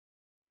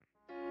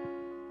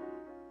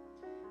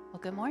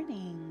Good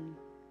morning.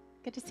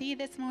 Good to see you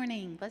this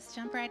morning. Let's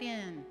jump right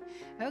in.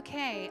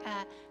 Okay,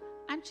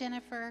 I'm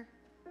Jennifer.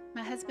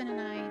 My husband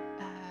and I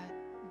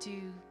do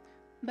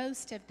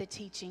most of the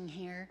teaching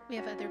here. We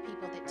have other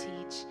people that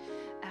teach,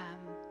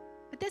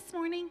 but this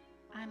morning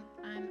I'm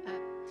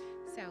up.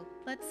 So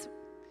let's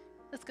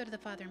go to the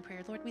Father in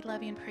prayer. Lord, we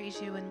love you and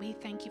praise you, and we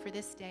thank you for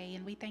this day,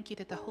 and we thank you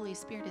that the Holy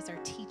Spirit is our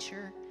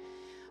teacher.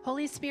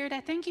 Holy Spirit, I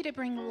thank you to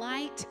bring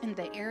light in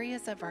the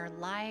areas of our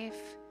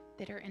life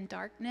that are in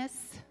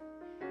darkness,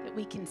 that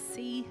we can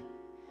see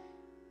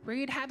where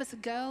you'd have us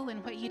go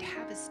and what you'd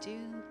have us do.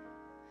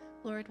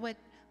 Lord, what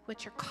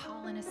you're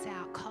calling us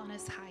out, calling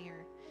us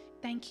higher.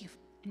 Thank you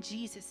in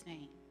Jesus'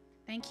 name.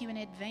 Thank you in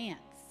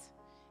advance.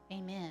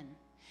 Amen.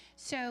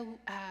 So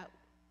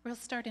we'll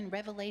start in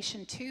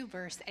Revelation 2,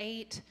 verse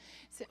 8.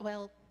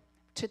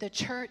 To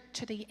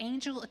the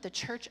angel at the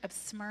church of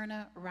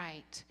Smyrna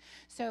write.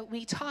 So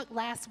we talked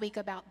last week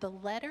about the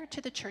letter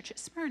to the church at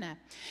Smyrna.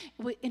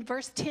 In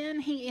verse 10,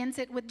 he ends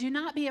it with, "Do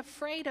not be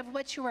afraid of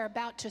what you are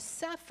about to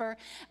suffer.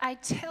 I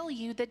tell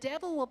you, the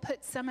devil will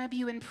put some of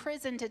you in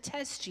prison to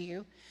test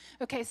you."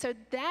 Okay, so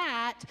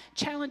that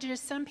challenges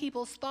some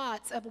people's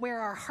thoughts of where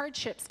our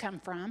hardships come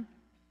from.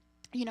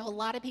 You know, a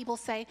lot of people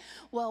say,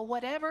 well,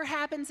 whatever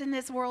happens in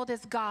this world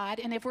is God,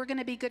 and if we're going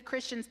to be good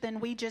Christians, then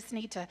we just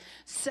need to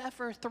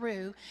suffer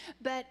through.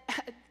 But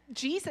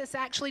Jesus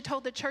actually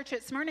told the church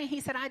at Smyrna, he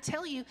said, I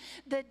tell you,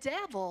 the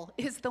devil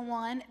is the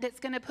one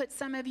that's going to put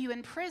some of you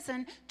in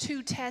prison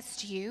to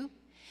test you,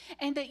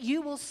 and that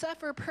you will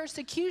suffer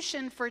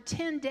persecution for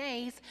 10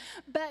 days,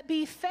 but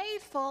be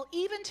faithful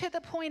even to the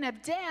point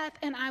of death,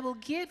 and I will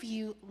give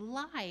you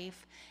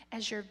life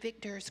as your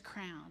victor's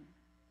crown.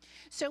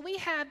 So we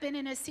have been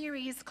in a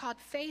series called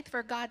Faith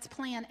for God's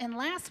Plan, and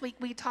last week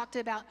we talked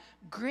about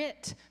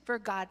grit for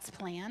God's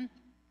plan.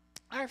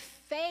 Our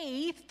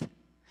faith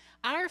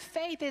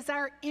is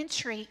our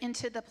entry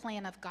into the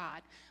plan of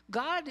God.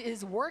 God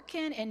is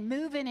working and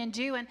moving and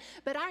doing,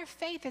 but our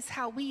faith is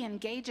how we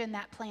engage in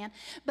that plan.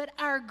 But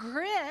our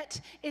grit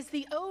is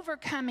the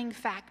overcoming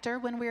factor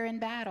when we're in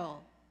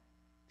battle.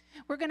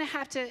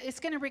 It's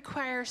going to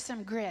require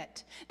some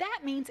grit. That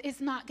means it's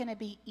not going to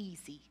be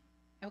easy,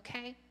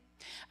 okay?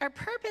 Our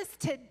purpose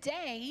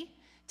today,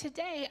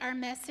 our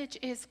message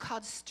is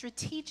called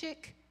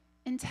strategic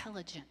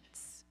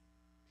intelligence.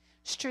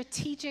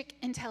 Strategic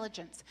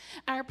intelligence.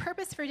 Our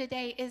purpose for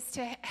today is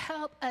to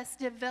help us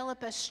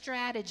develop a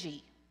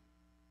strategy.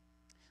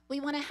 We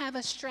want to have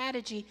a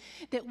strategy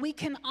that we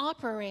can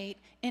operate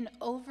in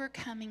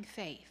overcoming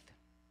faith.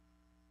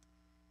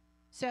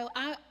 So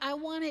I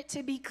want it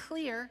to be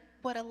clear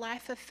what a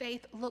life of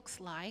faith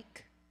looks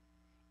like.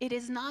 It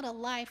is not a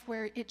life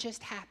where it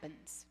just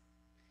happens.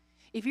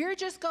 If you're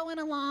just going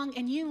along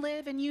and you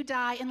live and you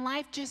die and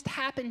life just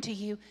happened to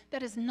you,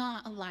 that is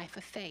not a life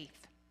of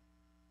faith.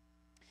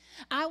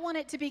 I want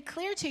it to be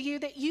clear to you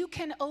that you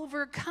can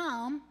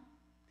overcome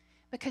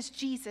because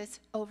Jesus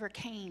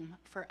overcame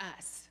for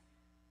us.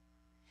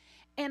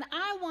 And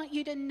I want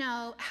you to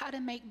know how to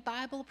make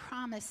Bible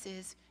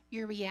promises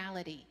your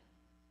reality.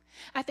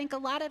 I think a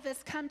lot of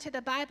us come to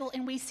the Bible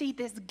and we see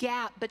this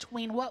gap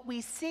between what we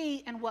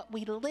see and what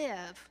we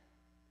live.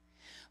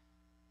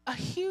 A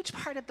huge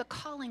part of the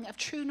calling of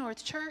True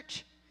North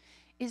Church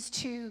is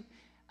to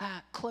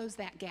close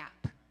that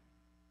gap.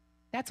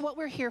 That's what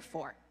we're here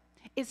for,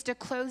 is to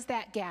close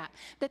that gap.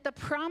 That the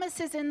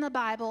promises in the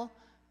Bible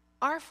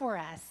are for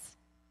us,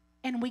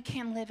 and we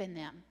can live in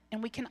them,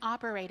 and we can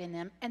operate in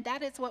them. And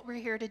that is what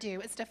we're here to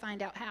do, is to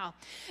find out how.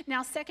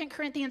 Now, 2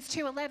 Corinthians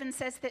 2:11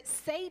 says that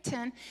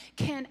Satan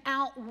can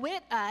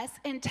outwit us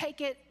and take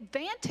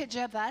advantage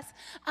of us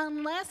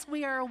unless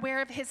we are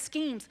aware of his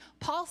schemes.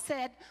 Paul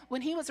said,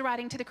 when he was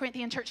writing to the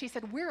Corinthian church, he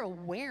said, we're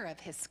aware of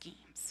his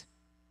schemes.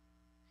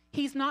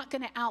 He's not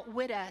going to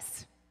outwit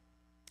us.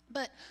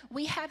 But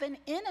we have an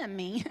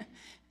enemy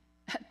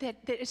that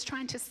is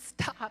trying to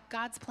stop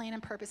God's plan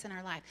and purpose in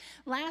our life.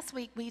 Last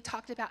week, we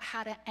talked about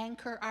how to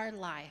anchor our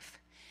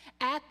life.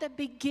 At the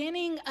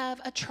beginning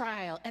of a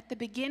trial,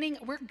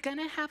 we're going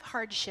to have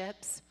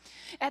hardships.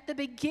 At the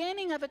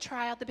beginning of a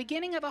trial, the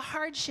beginning of a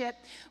hardship,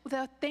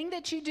 the thing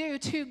that you do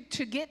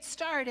to get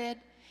started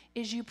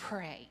is you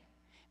pray.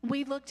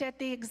 We looked at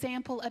the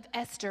example of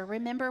Esther.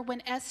 Remember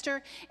when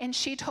Esther, and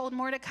she told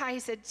Mordecai, he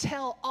said,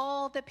 tell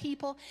all the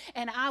people,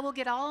 and I will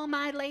get all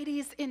my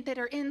ladies that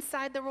are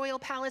inside the royal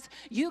palace.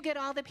 You get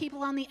all the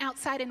people on the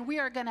outside, and we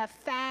are going to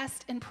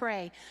fast and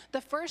pray.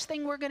 The first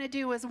thing we're going to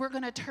do is we're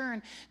going to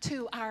turn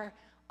to our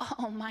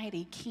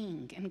almighty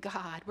King and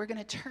God. We're going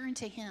to turn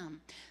to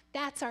him.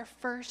 That's our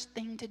first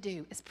thing to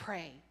do, is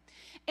pray.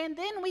 And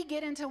then we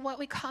get into what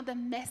we call the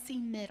messy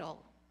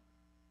middle.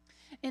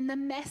 In the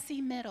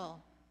messy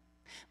middle,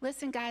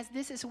 listen, guys,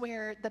 this is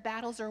where the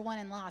battles are won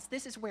and lost.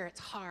 This is where it's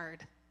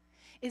hard,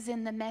 is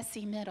in the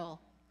messy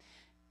middle.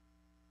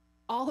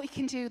 All we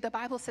can do, the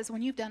Bible says,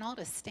 when you've done all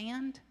to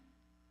stand,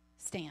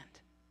 stand.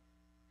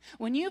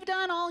 When you've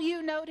done all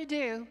you know to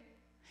do,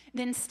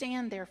 then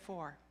stand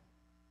therefore.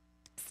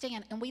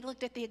 stand. And we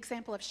looked at the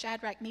example of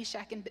Shadrach,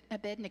 Meshach, and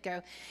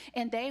Abednego,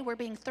 and they were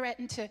being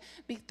threatened to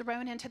be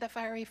thrown into the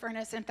fiery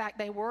furnace. In fact,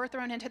 they were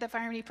thrown into the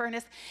fiery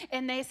furnace,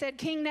 and they said,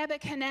 King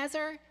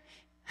Nebuchadnezzar,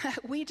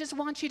 we just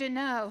want you to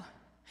know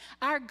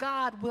our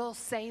God will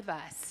save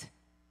us.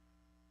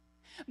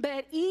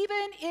 But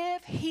even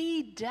if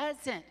he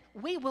doesn't,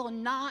 we will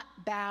not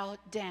bow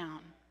down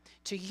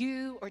to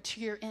you or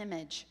to your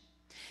image.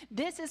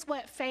 This is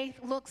what faith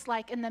looks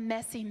like in the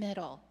messy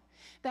middle.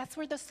 That's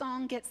where the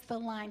song gets the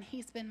line,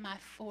 he's been my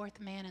fourth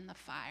man in the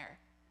fire,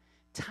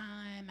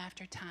 time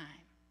after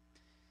time.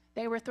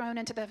 They were thrown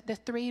into the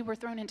three were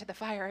thrown into the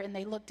fire, and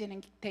they looked in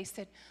and they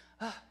said,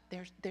 oh,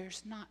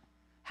 there's not,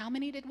 how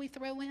many did we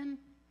throw in?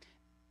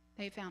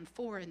 They found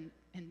 4 in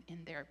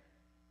there.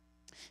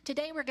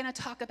 Today we're going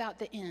to talk about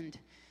the end.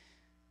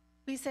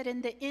 We said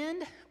in the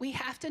end, we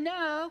have to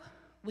know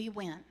we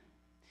win.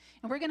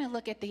 And we're going to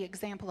look at the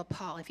example of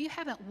Paul. If you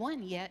haven't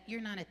won yet,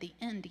 you're not at the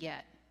end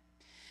yet.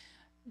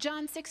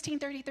 John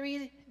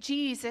 16:33,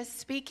 Jesus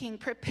speaking,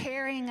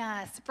 preparing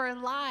us for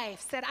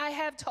life, said, I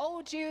have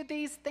told you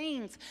these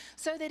things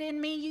so that in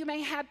me you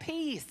may have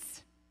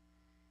peace.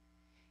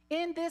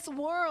 In this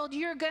world,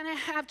 you're going to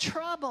have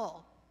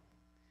trouble,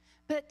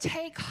 but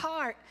take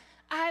heart.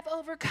 I've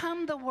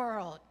overcome the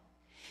world.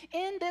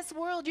 In this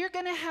world, you're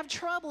going to have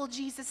trouble,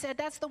 Jesus said.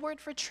 That's the word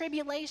for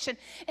tribulation,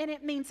 and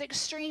it means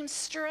extreme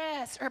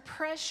stress or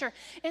pressure.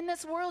 In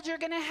this world, you're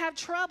going to have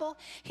trouble.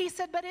 He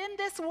said, but in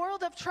this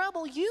world of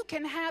trouble, you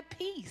can have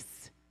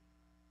peace.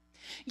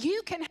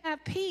 You can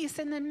have peace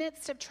in the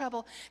midst of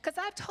trouble, because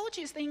I've told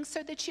you things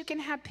so that you can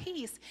have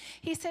peace.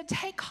 He said,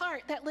 take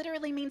heart. That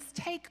literally means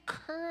take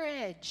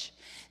courage.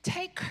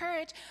 Take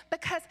courage,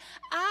 because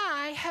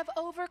I have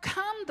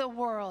overcome the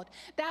world.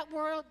 That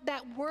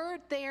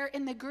word there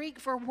in the Greek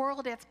for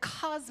world is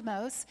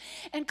cosmos.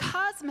 And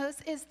cosmos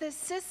is this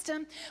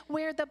system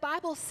where the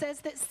Bible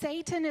says that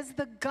Satan is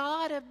the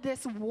god of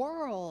this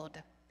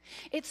world.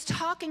 It's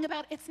talking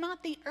about, it's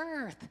not the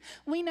earth.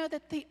 We know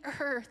that the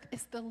earth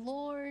is the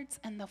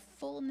Lord's and the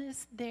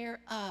fullness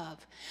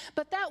thereof.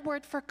 But that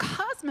word for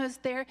cosmos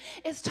there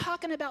is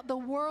talking about the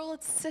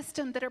world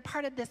system that are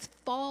part of this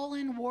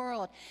fallen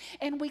world.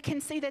 And we can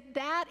see that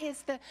that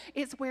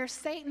is where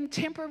Satan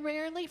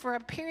temporarily, for a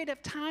period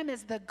of time,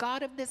 is the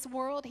god of this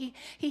world.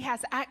 He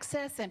has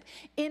access and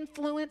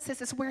influence.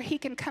 This is where he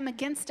can come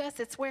against us.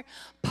 It's where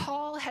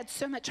Paul had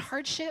so much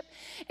hardship.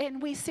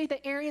 And we see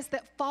the areas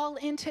that fall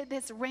into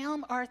this realm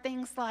are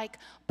things like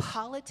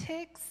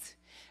politics,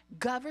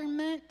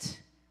 government,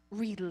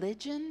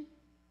 religion.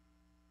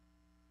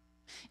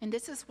 And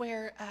this is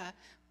where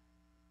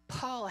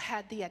Paul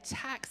had the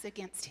attacks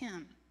against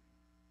him.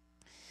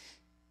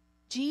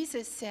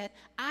 Jesus said,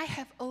 I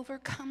have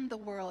overcome the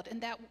world. And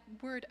that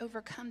word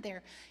overcome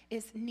there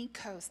is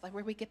Nikos, like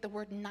where we get the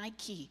word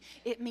Nike.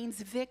 It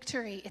means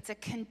victory. It's a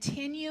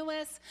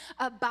continuous,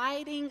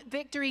 abiding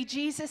victory.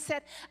 Jesus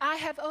said, I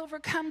have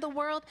overcome the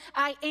world.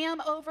 I am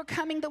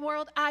overcoming the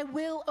world. I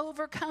will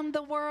overcome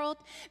the world.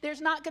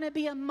 There's not going to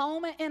be a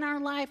moment in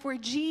our life where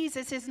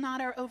Jesus is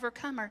not our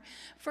overcomer.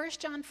 1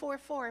 John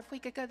 4:4, if we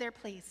could go there,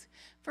 please.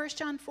 1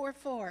 John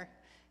 4:4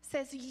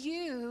 says,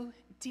 you,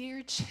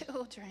 dear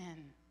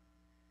children,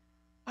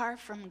 are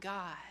from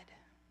God.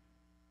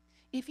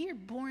 If you're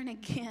born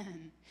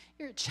again,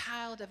 you're a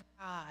child of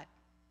God.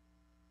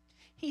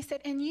 He said,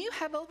 and you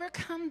have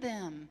overcome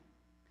them,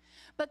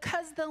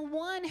 because the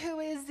one who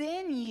is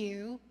in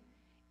you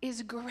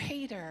is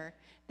greater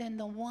than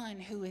the one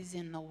who is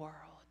in the world.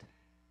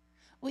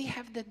 We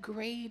have the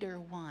greater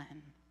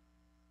one.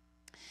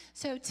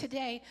 So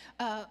today,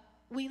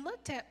 we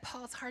looked at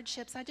Paul's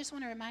hardships. I just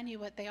want to remind you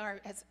what they are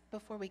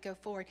before we go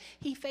forward.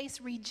 He faced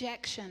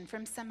rejection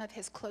from some of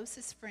his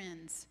closest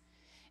friends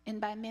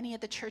and by many of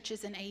the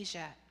churches in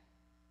Asia.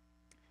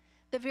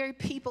 The very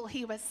people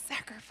he was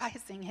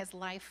sacrificing his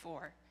life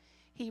for.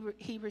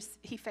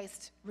 He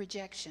faced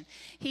rejection.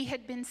 He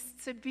had been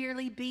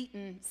severely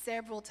beaten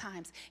several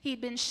times. He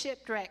had been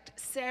shipwrecked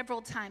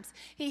several times.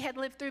 He had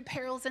lived through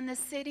perils in the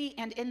city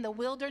and in the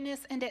wilderness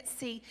and at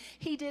sea.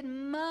 He did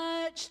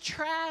much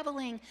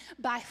traveling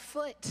by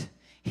foot.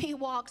 He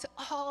walked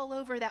all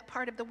over that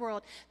part of the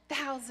world,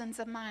 thousands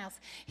of miles.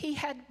 He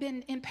had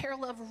been in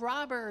peril of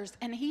robbers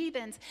and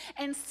heathens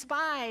and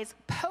spies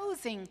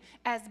posing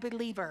as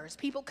believers,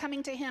 people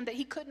coming to him that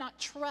he could not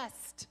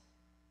trust.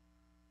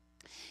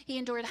 He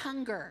endured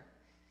hunger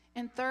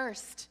and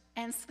thirst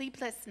and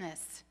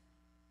sleeplessness.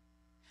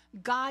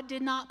 God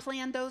did not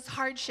plan those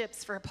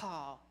hardships for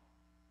Paul.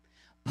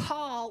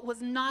 Paul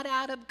was not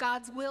out of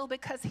God's will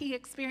because he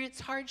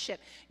experienced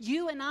hardship.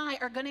 You and I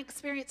are going to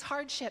experience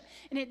hardship,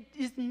 and it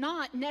does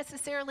not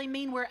necessarily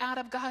mean we're out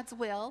of God's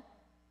will,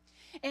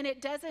 and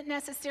it doesn't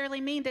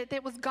necessarily mean that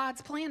it was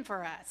God's plan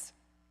for us.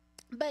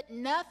 But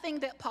nothing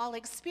that Paul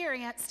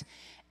experienced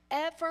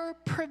ever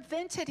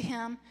prevented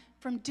him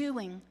from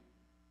doing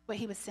what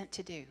he was sent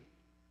to do.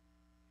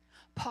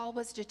 Paul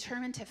was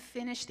determined to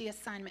finish the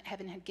assignment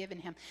heaven had given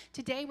him.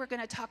 Today we're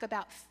going to talk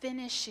about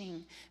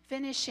finishing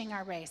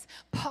our race.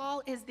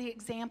 Paul is the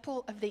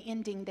example of the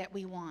ending that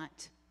we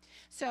want.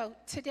 So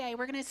today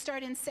we're going to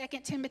start in 2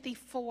 Timothy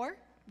 4,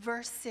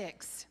 verse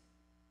 6.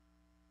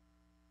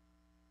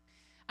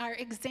 Our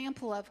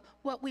example of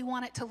what we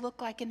want it to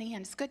look like in the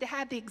end. It's good to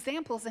have the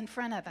examples in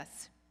front of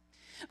us.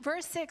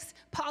 Verse 6,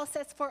 Paul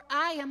says, "For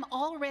I am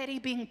already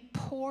being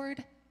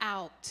poured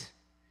out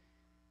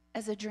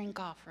as a drink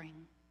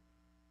offering."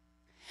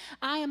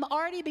 I am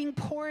already being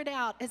poured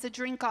out as a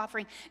drink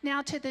offering.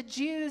 Now, to the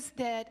Jews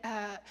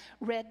that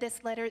read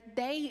this letter,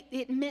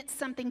 it meant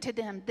something to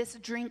them, this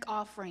drink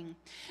offering.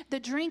 The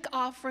drink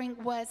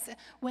offering was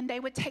when they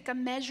would take a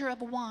measure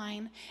of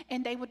wine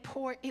and they would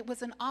pour, it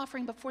was an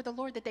offering before the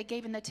Lord that they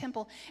gave in the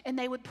temple, and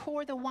they would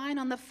pour the wine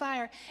on the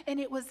fire, and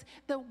it was,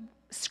 the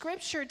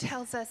scripture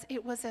tells us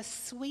it was a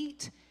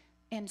sweet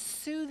and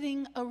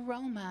soothing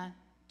aroma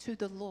to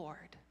the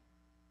Lord.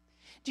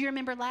 Do you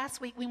remember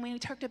last week when we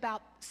talked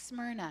about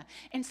Smyrna?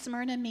 And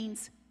Smyrna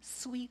means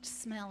sweet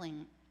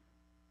smelling.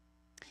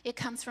 It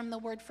comes from the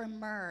word for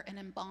myrrh, an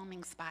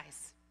embalming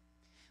spice.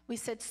 We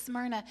said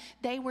Smyrna,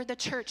 they were the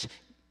church.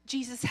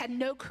 Jesus had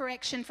no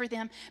correction for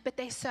them, but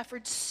they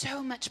suffered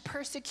so much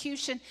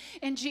persecution,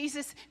 and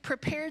Jesus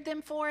prepared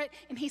them for it,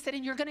 and he said,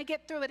 and you're going to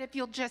get through it if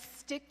you'll just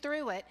stick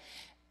through it.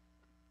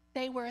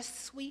 They were a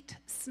sweet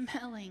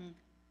smelling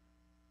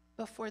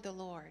before the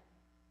Lord.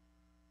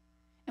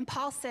 And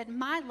Paul said,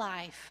 my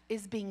life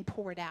is being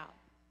poured out.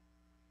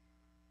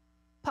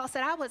 Paul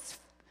said, I was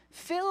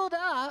filled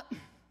up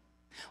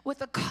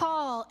with a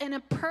call and a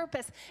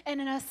purpose and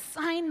an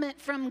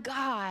assignment from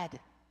God.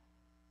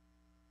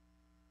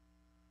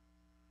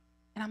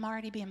 And I'm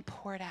already being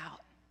poured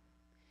out.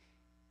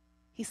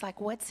 He's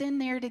like, what's in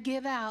there to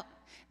give out?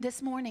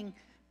 This morning,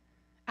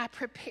 I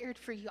prepared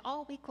for you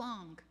all week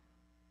long.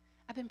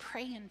 I've been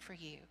praying for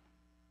you,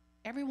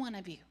 every one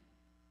of you.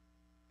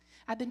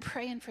 I've been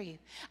praying for you.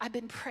 I've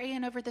been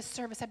praying over this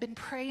service. I've been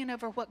praying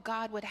over what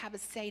God would have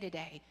us say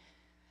today.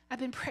 I've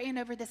been praying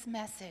over this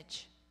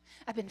message.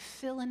 I've been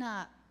filling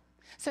up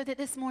so that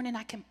this morning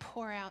I can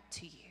pour out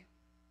to you.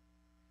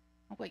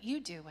 What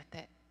you do with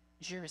it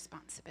is your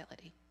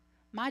responsibility.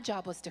 My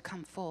job was to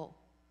come full.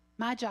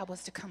 My job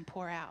was to come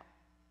pour out.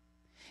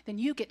 Then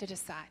you get to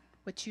decide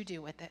what you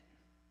do with it.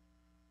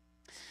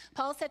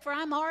 Paul said, for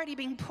I'm already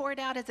being poured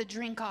out as a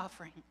drink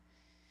offering.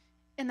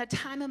 And the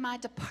time of my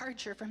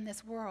departure from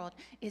this world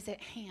is at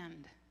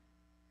hand.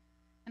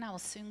 And I will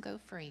soon go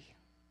free.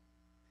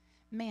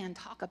 Man,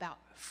 talk about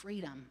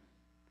freedom.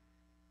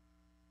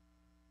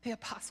 The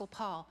Apostle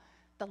Paul,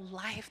 the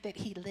life that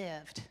he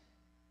lived.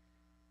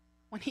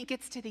 When he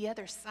gets to the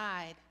other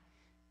side,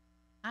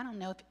 I don't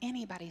know if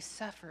anybody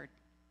suffered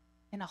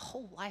in a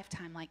whole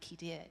lifetime like he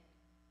did.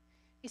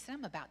 He said,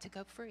 I'm about to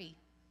go free.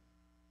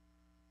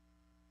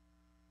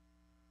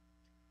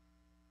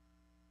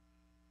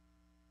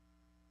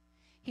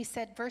 He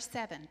said, verse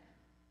 7,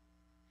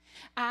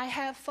 I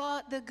have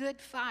fought the good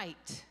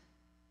fight,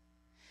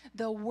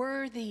 the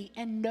worthy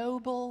and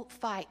noble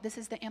fight. This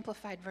is the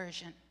amplified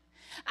version.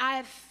 I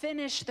have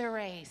finished the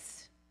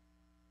race.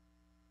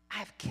 I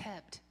have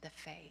kept the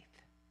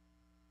faith.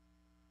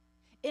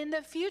 In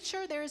the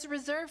future, there is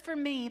reserved for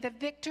me the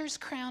victor's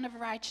crown of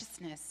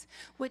righteousness,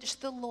 which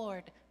the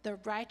Lord, the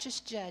righteous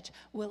judge,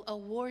 will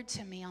award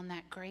to me on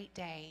that great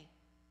day.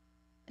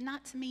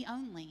 Not to me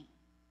only,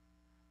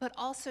 but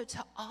also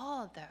to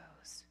all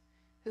those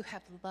who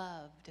have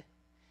loved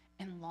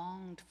and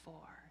longed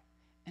for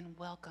and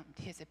welcomed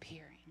his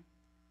appearing.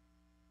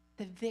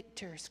 The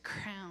victor's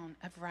crown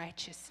of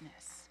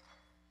righteousness.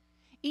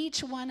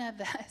 Each one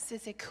of us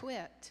is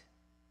equipped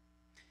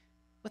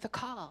with a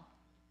call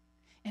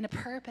and a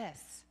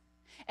purpose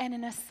and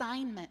an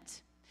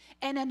assignment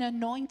and an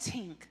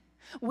anointing.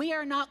 We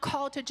are not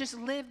called to just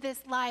live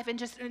this life and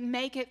just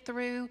make it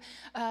through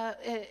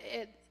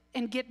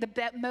and get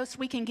the most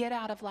we can get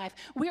out of life.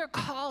 We are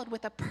called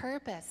with a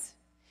purpose.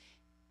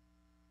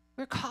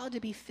 We're called to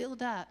be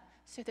filled up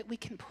so that we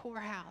can pour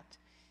out,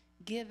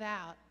 give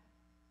out.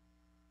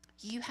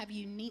 You have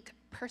unique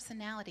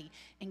personality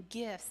and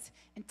gifts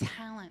and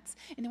talents.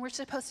 And we're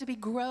supposed to be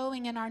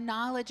growing in our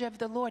knowledge of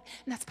the Lord.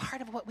 And that's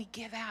part of what we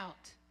give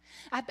out.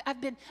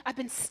 I've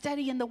been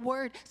studying the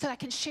Word so I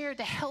can share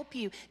to help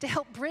you, to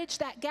help bridge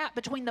that gap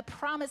between the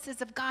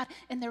promises of God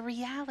and the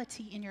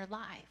reality in your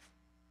life.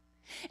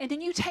 And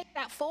then you take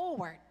that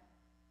forward.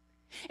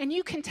 And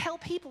you can tell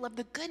people of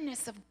the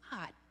goodness of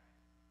God.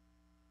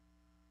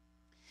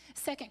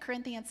 2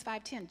 Corinthians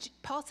 5:10,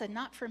 Paul said,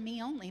 not for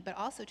me only, but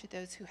also to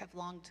those who have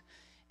longed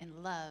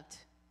and loved,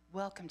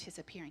 welcomed his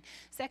appearing.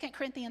 2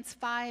 Corinthians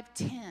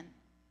 5:10,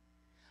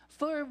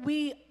 for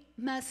we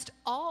must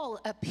all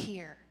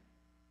appear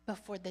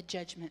before the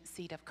judgment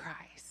seat of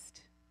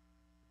Christ,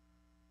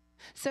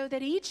 so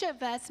that each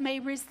of us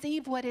may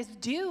receive what is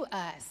due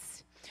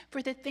us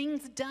for the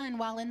things done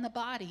while in the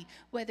body,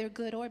 whether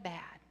good or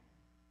bad.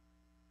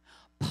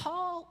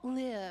 Paul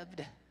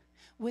lived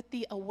with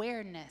the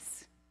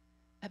awareness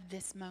of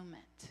this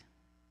moment.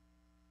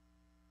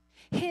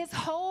 His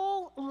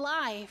whole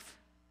life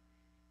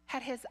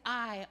had his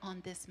eye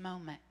on this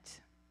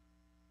moment.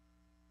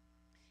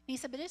 He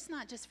said, but it's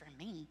not just for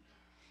me.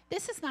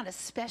 This is not a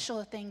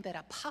special thing that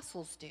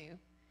apostles do.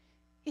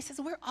 He says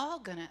we're all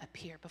going to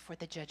appear before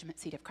the judgment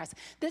seat of Christ.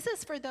 This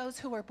is for those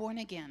who are born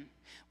again.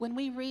 When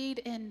we read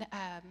in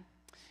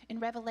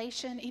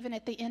Revelation, even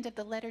at the end of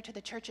the letter to the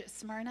church at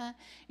Smyrna,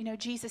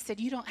 Jesus said,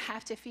 you don't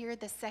have to fear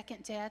the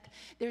second death.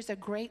 There's a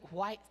great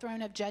white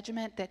throne of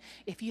judgment that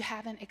if you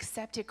haven't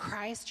accepted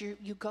Christ,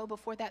 you go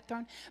before that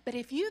throne. But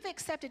if you've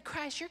accepted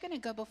Christ, you're going to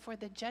go before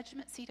the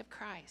judgment seat of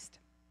Christ.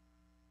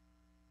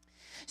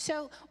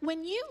 So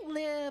when you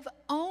live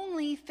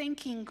only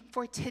thinking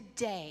for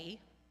today,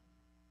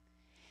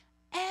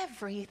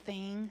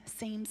 everything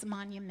seems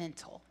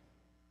monumental.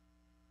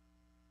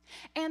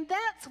 And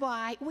that's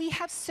why we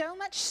have so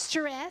much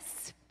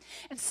stress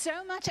and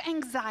so much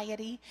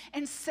anxiety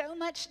and so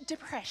much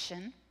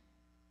depression.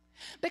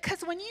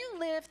 Because when you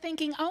live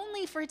thinking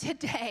only for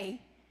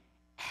today,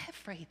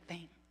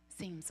 everything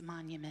seems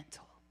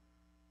monumental.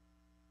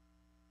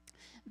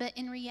 But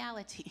in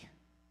reality,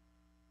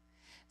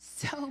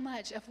 so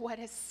much of what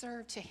has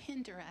served to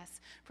hinder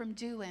us from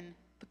doing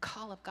the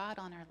call of God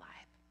on our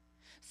life,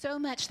 so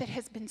much that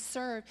has been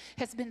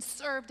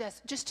served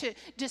us just to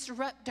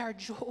disrupt our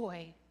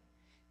joy,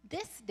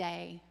 this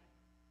day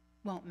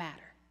won't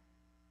matter.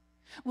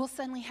 We'll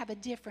suddenly have a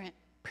different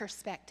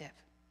perspective.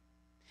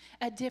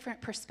 A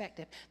different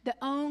perspective. The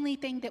only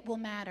thing that will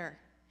matter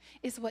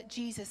is what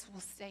Jesus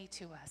will say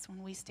to us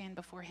when we stand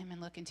before him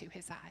and look into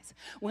his eyes.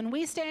 When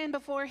we stand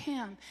before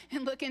him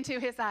and look into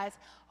his eyes,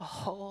 a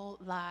whole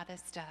lot of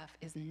stuff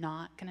is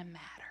not going to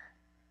matter.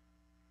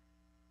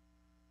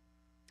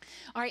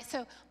 All right,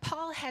 so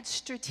Paul had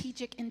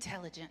strategic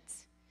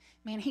intelligence.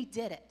 Man, he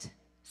did it.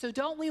 So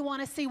don't we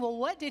want to see, well,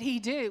 what did he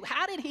do?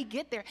 How did he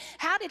get there?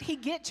 How did he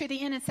get to the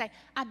end and say,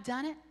 I've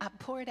done it, I've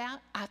poured out,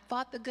 I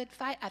fought the good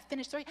fight, I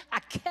finished the race, I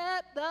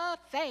kept the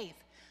faith.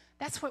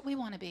 That's what we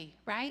want to be,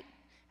 right?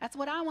 That's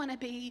what I want to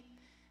be.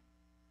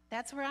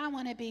 That's where I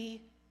want to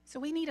be. So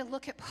we need to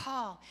look at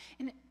Paul.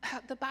 And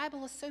the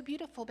Bible is so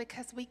beautiful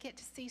because we get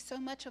to see so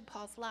much of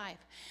Paul's life.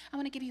 I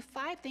want to give you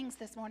 5 things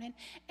this morning,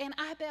 and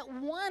I bet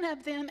one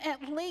of them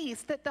at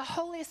least that the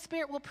Holy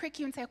Spirit will prick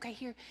you and say, okay,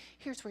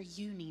 here's where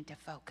you need to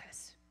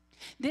focus.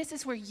 This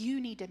is where you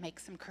need to make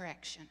some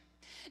correction.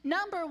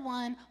 Number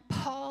 1,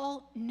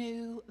 Paul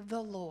knew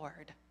the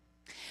Lord.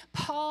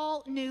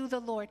 Paul knew the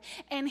Lord,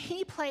 and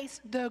he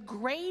placed the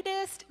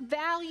greatest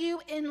value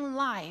in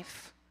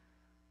life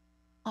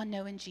on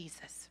knowing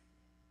Jesus.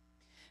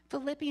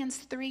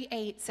 Philippians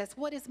 3:8 says,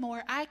 what is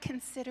more, I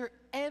consider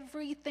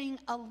everything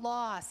a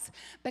loss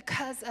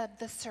because of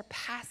the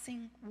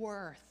surpassing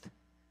worth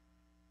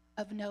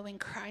of knowing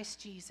Christ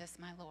Jesus,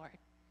 my Lord.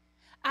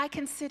 I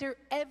consider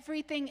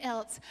everything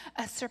else a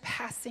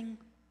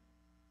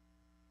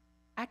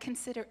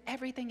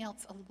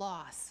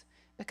loss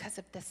because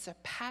of the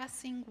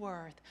surpassing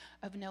worth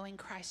of knowing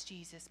Christ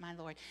Jesus, my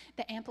Lord.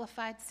 The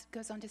Amplified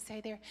goes on to say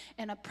there,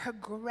 and a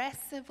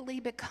progressively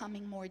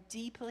becoming more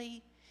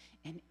deeply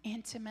and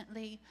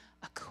intimately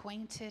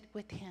acquainted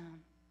with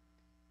him.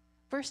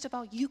 First of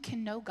all, you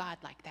can know God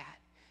like that.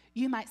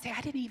 You might say,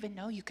 I didn't even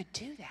know you could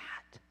do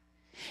that.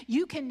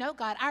 You can know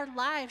God. Our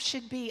lives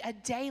should be a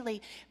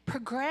daily,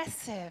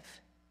 progressive,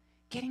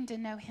 getting to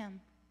know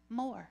him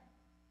more.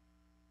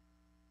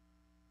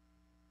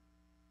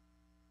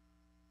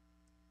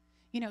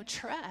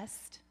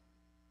 Trust.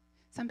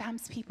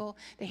 Sometimes people,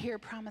 they hear a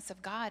promise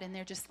of God and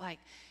they're just like,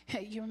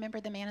 you remember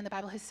the man in the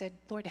Bible who said,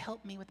 Lord,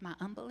 help me with my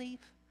unbelief?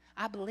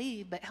 I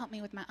believe, but help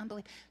me with my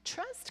unbelief.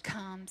 Trust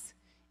comes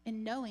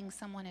in knowing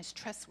someone is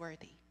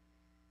trustworthy.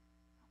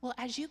 Well,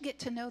 as you get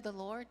to know the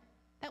Lord,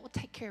 that will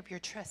take care of your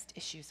trust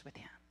issues with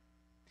him.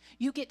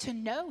 You get to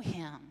know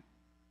him,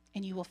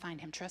 and you will find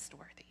him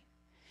trustworthy.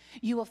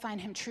 You will find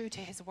him true to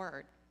his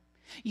word.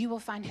 You will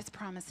find his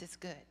promises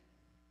good.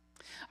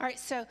 All right,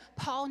 so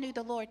Paul knew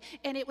the Lord,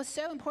 and it was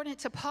so important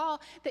to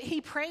Paul that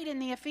he prayed in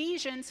the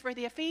Ephesians, for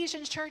the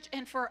Ephesians church,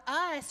 and for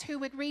us who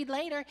would read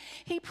later,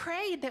 he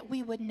prayed that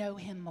we would know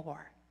him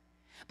more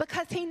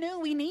because he knew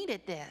we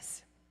needed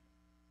this.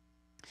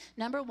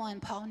 Number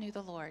 1, Paul knew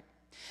the Lord.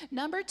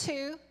 Number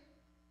 2,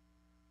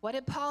 what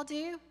did Paul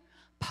do?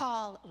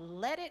 Paul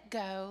let it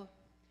go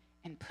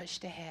and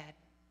pushed ahead.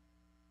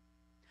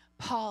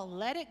 Paul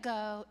let it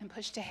go and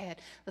pushed ahead.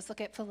 Let's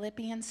look at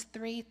Philippians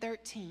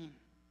 3:13.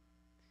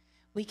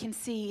 We can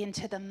see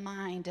into the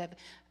mind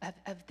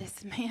of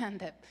this man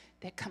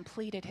that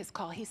completed his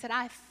call. He said,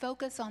 I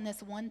focus on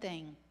this one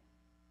thing,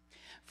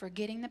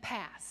 forgetting the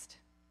past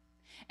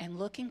and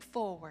looking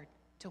forward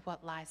to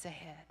what lies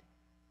ahead.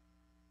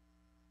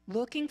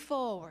 Looking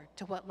forward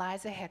to what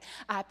lies ahead.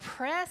 I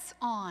press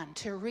on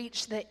to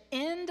reach the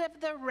end of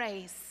the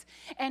race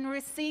and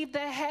receive the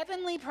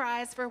heavenly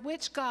prize for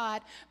which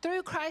God,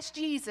 through Christ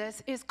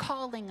Jesus, is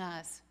calling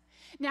us.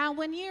 Now,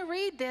 when you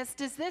read this,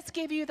 does this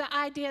give you the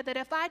idea that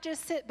if I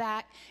just sit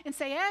back and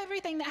say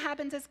everything that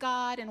happens is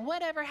God and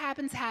whatever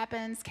happens,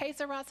 happens, que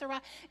sera,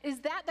 sera, is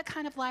that the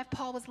kind of life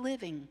Paul was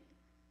living?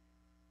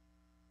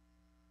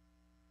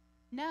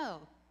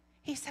 No.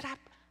 He said,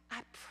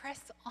 I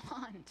press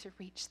on to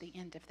reach the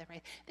end of the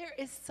race. There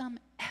is some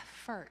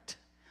effort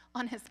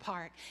on his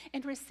part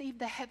and receive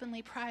the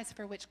heavenly prize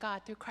for which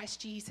God, through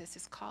Christ Jesus,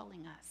 is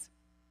calling us.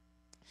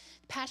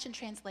 Passion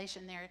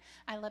Translation there,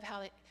 I love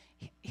how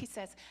he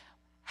says,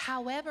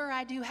 however,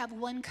 I do have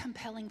one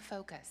compelling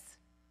focus.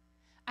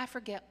 I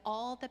forget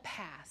all the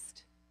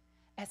past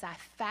as I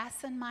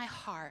fasten my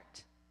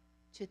heart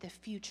to the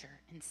future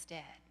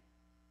instead.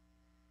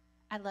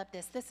 I love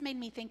this. This made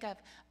me think of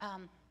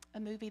a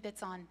movie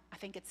that's on, I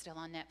think it's still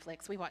on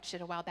Netflix. We watched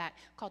it a while back,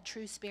 called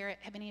True Spirit.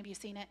 Have any of you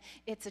seen it?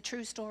 It's a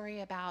true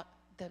story about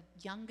the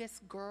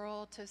youngest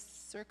girl to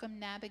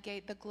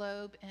circumnavigate the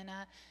globe in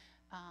a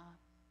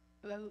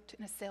boat,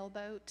 in a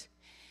sailboat.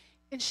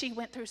 And she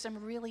went through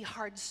some really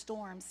hard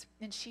storms,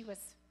 and she was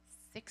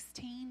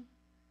 16,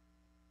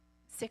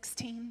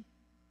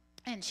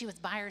 and she was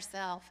by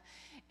herself.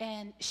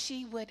 And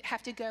she would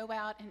have to go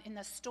out in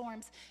the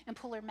storms and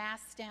pull her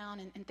masts down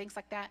and things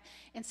like that.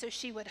 And so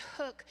she would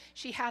hook,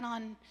 she had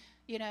on,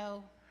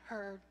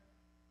 her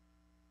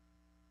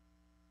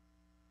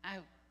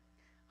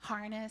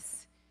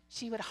harness.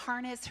 She would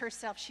harness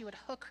herself. She would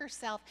hook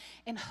herself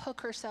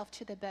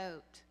to the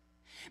boat.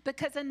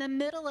 Because in the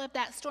middle of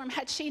that storm,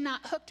 had she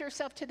not hooked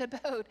herself to the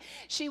boat,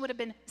 she would have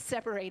been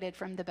separated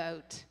from the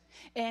boat.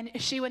 And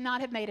she would not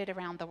have made it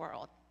around the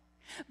world.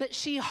 But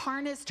she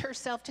harnessed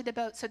herself to the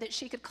boat so that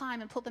she could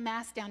climb and pull the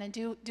mast down and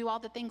do all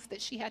the things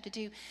that she had to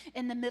do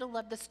in the middle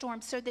of the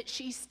storm so that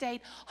she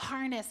stayed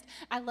harnessed.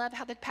 I love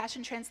how the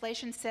Passion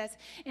Translation says,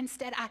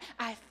 instead,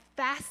 I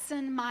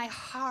fasten my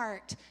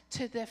heart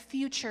to the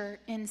future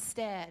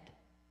instead.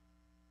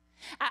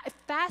 I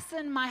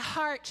fasten my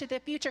heart to the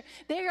future.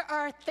 There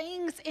are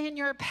things in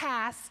your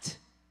past.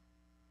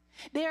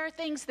 There are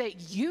things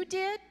that you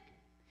did,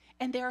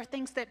 and there are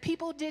things that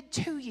people did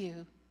to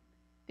you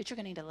that you're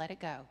going to need to let it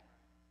go.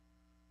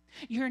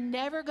 You're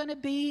never going to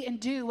be and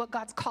do what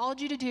God's called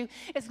you to do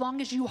as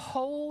long as you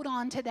hold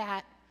on to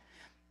that.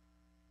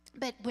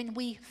 But when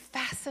we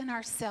fasten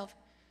ourselves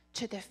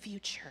to the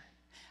future,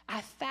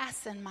 I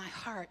fasten my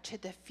heart to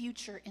the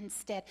future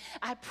instead.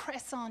 I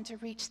press on to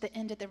reach the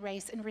end of the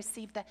race and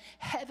receive the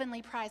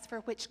heavenly prize for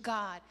which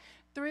God,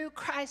 through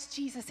Christ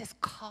Jesus, is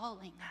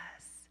calling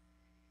us.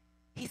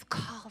 He's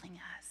calling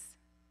us.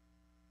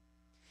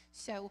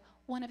 So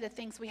one of the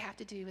things we have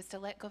to do is to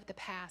let go of the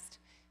past.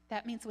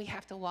 That means we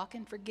have to walk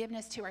in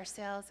forgiveness to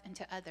ourselves and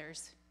to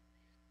others.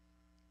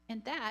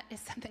 And that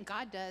is something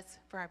God does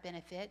for our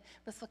benefit.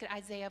 Let's look at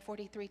Isaiah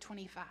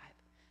 43:25.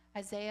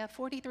 Isaiah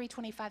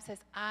 43:25 says,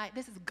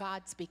 this is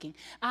God speaking,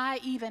 I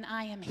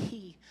am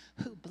he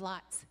who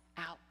blots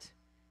out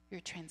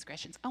your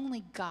transgressions.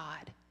 Only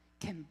God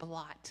can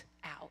blot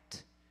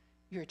out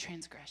your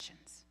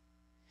transgressions.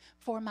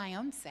 For my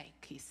own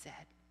sake, he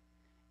said,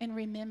 and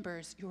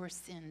remembers your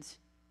sins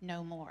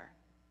no more.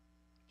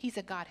 He's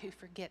a God who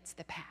forgets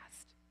the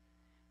past.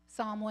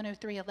 Psalm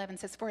 103:11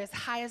 says, for as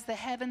high as the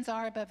heavens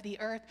are above the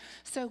earth,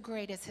 so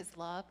great is his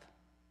love.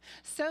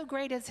 So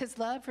great is his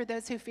love for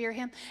those who fear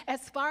him.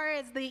 As far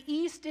as the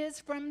east is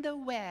from the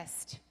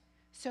west,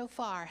 so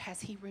far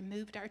has he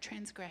removed our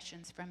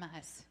transgressions from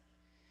us.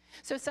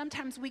 So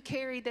sometimes we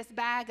carry this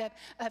bag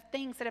of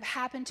things that have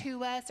happened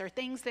to us or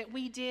things that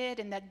we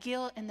did and the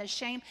guilt and the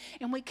shame,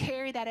 and we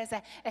carry that as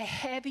a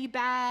heavy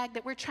bag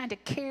that we're trying to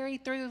carry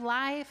through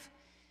life.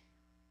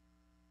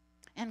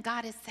 And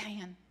God is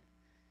saying,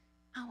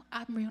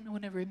 I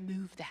want to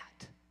remove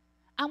that.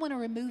 I want to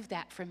remove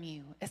that from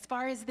you as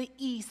far as the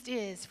east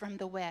is from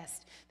the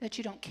west, that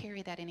you don't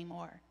carry that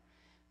anymore.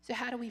 So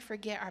how do we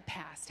forget our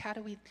past? How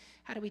do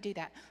we do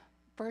that?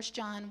 1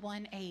 John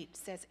 1:8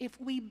 says, if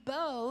we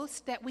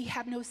boast that we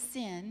have no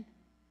sin,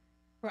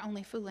 we're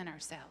only fooling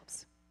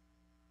ourselves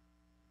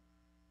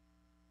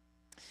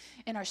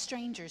and are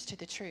strangers to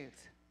the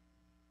truth.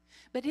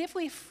 But if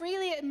we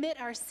freely admit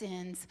our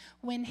sins,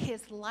 when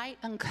his light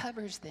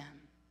uncovers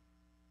them,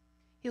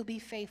 he'll be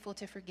faithful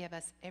to forgive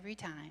us every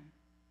time.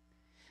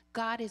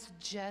 God is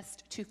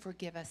just to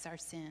forgive us our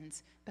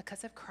sins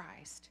because of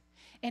Christ.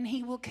 And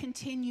he will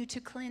continue to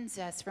cleanse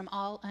us from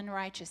all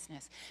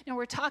unrighteousness. Now,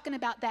 we're talking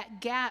about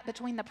that gap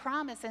between the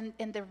promise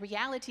and the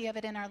reality of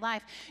it in our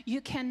life.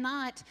 You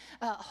cannot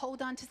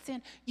hold on to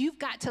sin. You've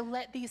got to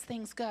let these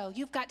things go.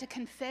 You've got to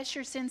confess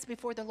your sins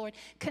before the Lord.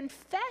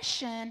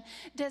 Confession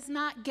does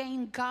not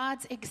gain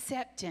God's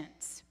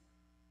acceptance.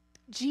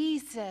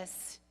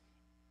 Jesus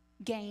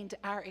gained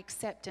our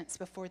acceptance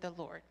before the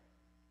Lord,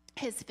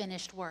 his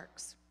finished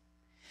works.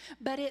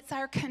 But it's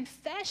our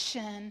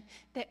confession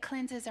that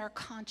cleanses our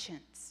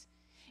conscience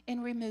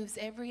and removes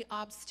every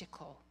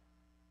obstacle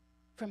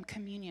from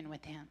communion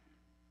with him.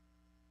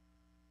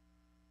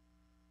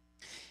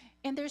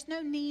 And there's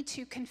no need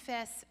to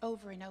confess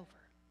over and over,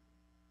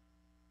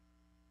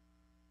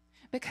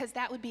 because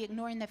that would be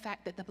ignoring the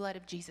fact that the blood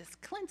of Jesus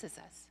cleanses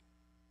us.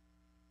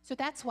 So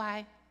that's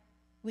why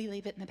we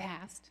leave it in the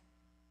past,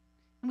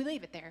 and we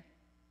leave it there,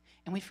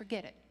 and we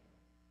forget it,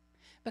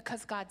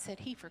 because God said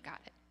he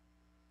forgot it.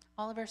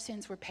 All of our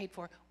sins were paid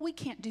for. We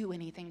can't do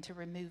anything to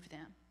remove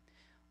them.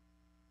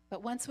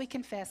 But once we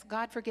confess,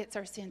 God forgets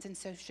our sins, and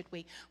so should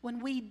we. When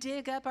we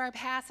dig up our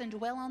past and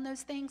dwell on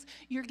those things,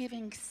 you're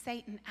giving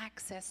Satan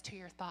access to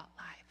your thought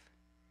life.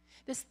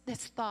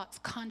 This thought's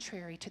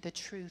contrary to the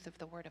truth of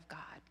the Word of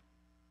God.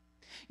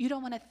 You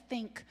don't want to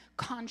think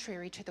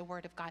contrary to the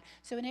word of God.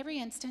 So in every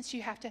instance,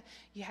 you have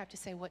to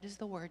say, what does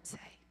the word say?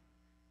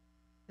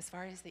 As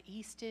far as the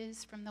east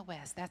is from the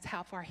west, that's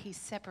how far he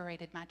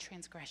separated my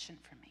transgression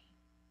from me.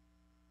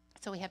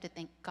 So we have to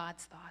think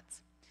God's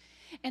thoughts.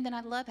 And then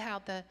I love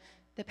how the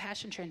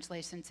Passion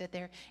Translation said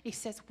there, he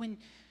says,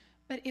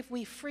 but if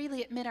we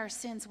freely admit our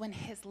sins when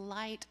his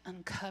light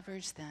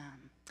uncovers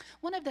them.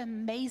 One of the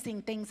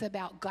amazing things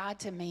about God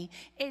to me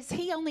is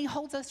he only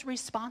holds us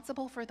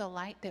responsible for the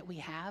light that we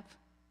have.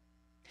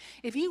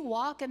 If you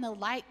walk in the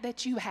light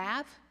that you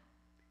have,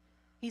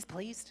 he's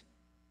pleased.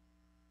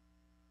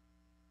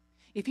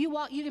 If you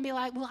walk, you can be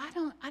like, well,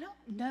 I don't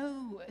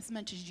know as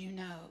much as you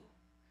know.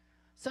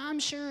 So I'm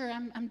sure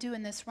I'm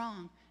doing this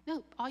wrong.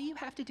 No, all you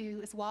have to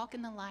do is walk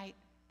in the light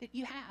that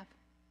you have.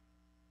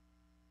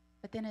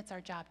 But then it's our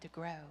job to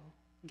grow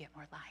and get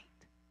more light.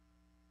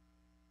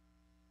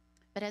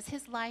 But as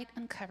his light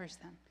uncovers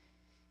them,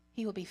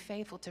 he will be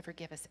faithful to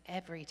forgive us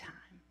every time.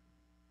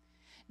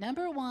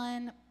 Number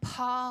one,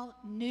 Paul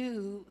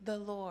knew the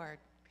Lord.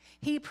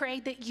 He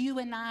prayed that you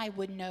and I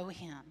would know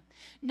him.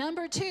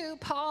 Number two,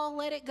 Paul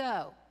let it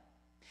go.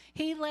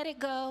 He let it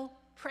go,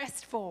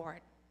 pressed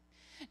forward.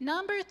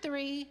 Number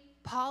three,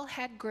 Paul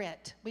had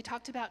grit. We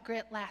talked about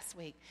grit last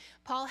week.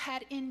 Paul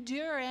had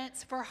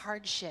endurance for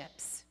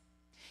hardships.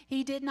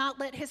 He did not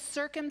let his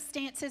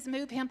circumstances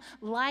move him.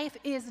 Life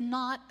is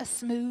not a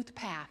smooth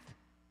path,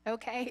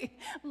 okay?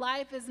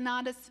 Life is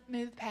not a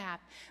smooth path.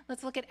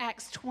 Let's look at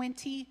Acts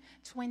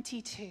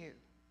 20:22.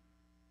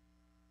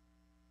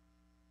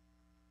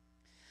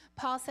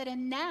 Paul said,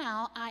 and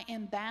now I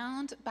am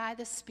bound by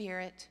the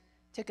Spirit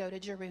to go to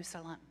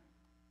Jerusalem.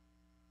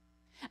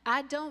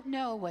 I don't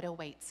know what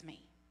awaits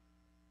me,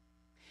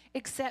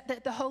 except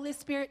that the Holy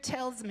Spirit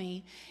tells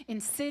me in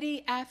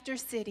city after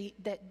city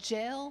that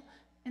jail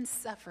and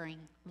suffering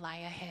lie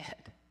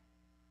ahead.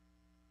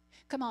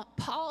 Come on,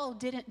 Paul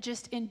didn't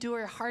just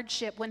endure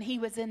hardship when he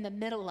was in the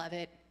middle of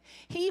it.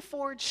 He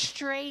forged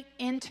straight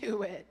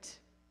into it.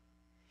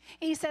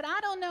 He said,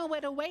 I don't know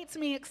what awaits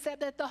me except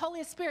that the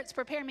Holy Spirit's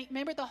prepared me.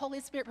 Remember, the Holy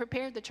Spirit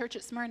prepared the church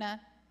at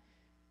Smyrna.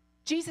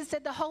 Jesus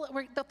said,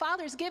 the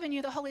Father's given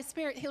you the Holy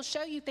Spirit. He'll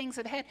show you things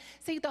ahead.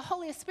 See, the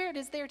Holy Spirit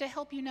is there to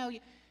help you know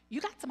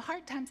you got some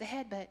hard times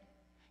ahead, but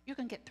you're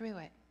going to get through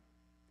it.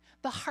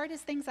 The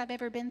hardest things I've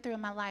ever been through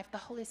in my life, the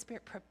Holy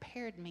Spirit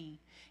prepared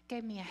me,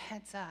 gave me a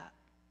heads up.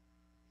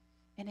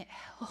 And it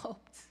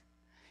helped.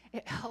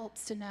 It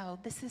helps to know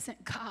this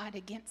isn't God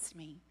against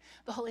me.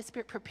 The Holy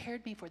Spirit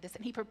prepared me for this,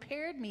 and he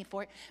prepared me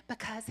for it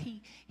because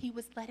he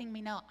was letting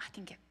me know I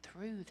can get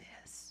through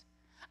this.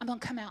 I'm going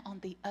to come out on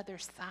the other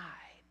side.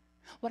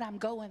 What I'm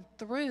going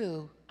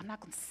through, I'm not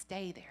going to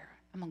stay there.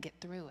 I'm going to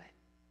get through it.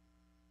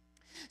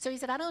 So he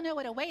said, I don't know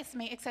what awaits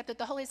me except that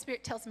the Holy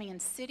Spirit tells me in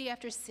city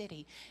after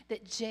city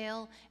that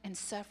jail and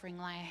suffering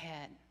lie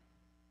ahead.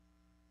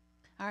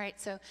 All right,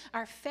 so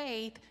our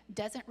faith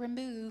doesn't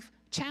remove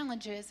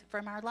challenges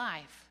from our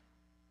life.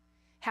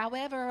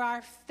 However,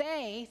 our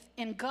faith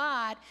in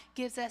God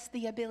gives us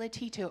the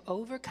ability to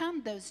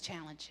overcome those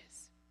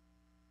challenges.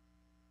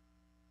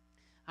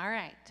 All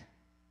right.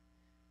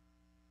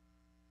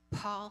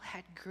 Paul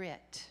had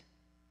grit.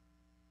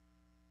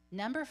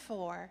 Number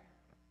 4,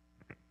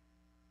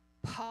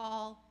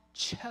 Paul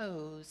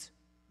chose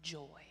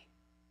joy.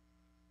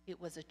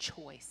 It was a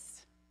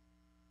choice.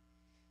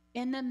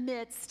 In the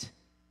midst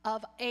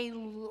of a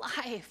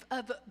life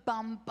of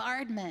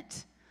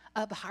bombardment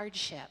of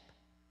hardship,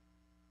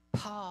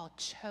 Paul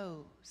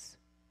chose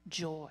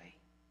joy.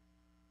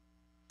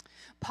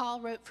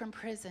 Paul wrote from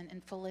prison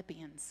in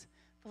Philippians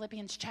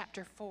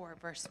chapter 4,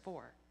 verse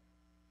 4.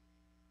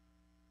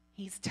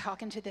 He's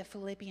talking to the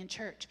Philippian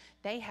church.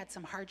 They had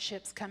some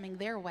hardships coming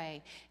their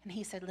way. And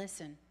he said,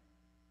 listen,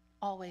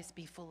 always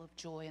be full of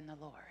joy in the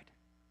Lord.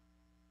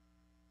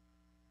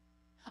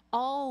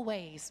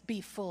 Always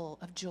be full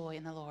of joy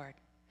in the Lord.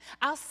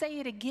 I'll say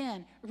it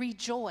again,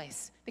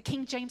 rejoice. The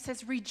King James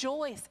says,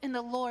 rejoice in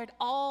the Lord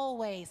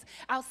always.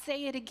 I'll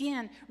say it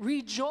again,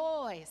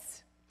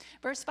 rejoice.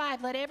 Verse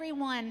 5, let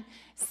everyone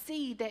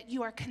see that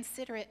you are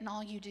considerate in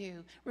all you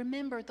do.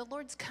 Remember, the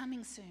Lord's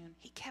coming soon.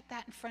 He kept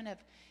that in front of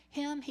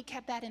him. He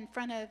kept that in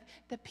front of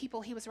the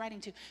people he was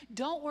writing to.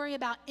 Don't worry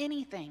about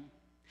anything.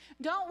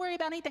 Don't worry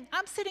about anything.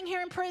 I'm sitting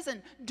here in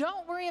prison.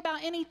 Don't worry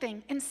about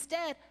anything.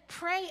 Instead,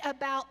 pray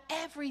about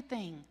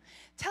everything.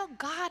 Tell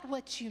God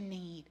what you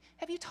need.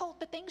 Have you told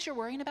the things you're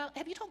worrying about?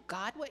 Have you told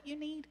God what you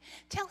need?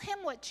 Tell him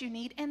what you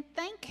need and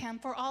thank him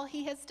for all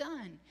he has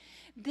done.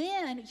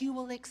 Then you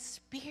will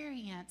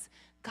experience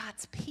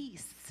God's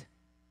peace,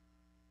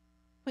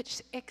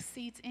 which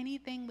exceeds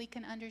anything we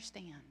can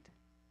understand.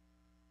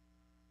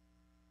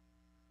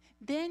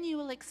 Then you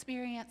will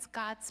experience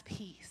God's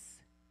peace,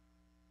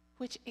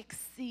 which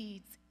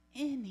exceeds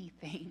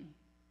anything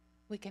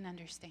we can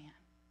understand.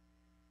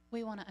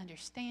 We want to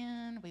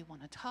understand. We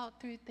want to talk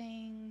through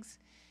things.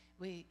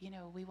 We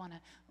want to,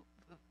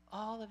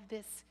 all of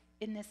this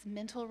in this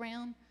mental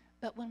realm.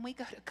 But when we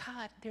go to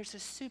God, there's a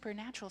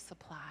supernatural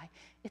supply.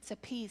 It's a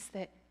peace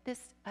that this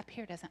up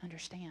here doesn't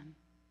understand.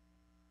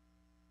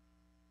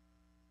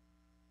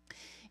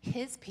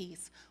 His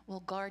peace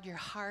will guard your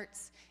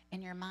hearts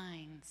and your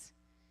minds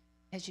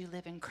as you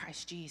live in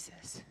Christ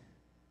Jesus.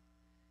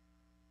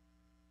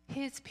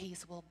 His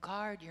peace will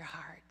guard your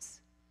hearts.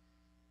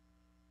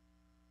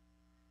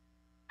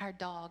 Our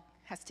dog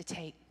has to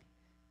take,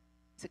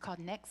 is it called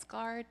Next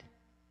Guard?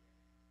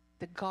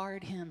 To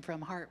guard him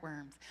from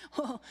heartworms.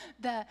 Well,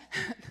 the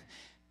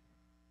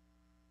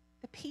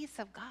peace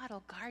of God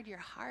will guard your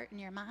heart and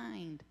your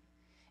mind.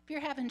 If you're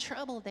having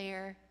trouble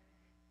there,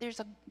 there's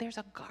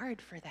a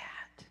guard for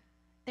that.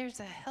 There's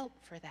a help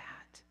for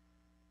that.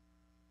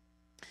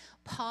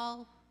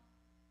 Paul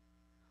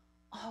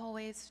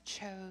always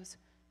chose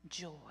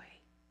joy.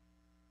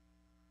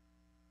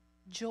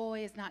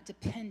 Joy is not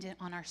dependent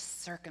on our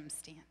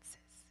circumstances.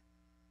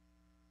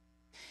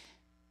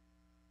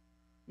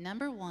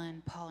 Number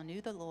one, Paul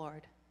knew the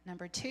Lord.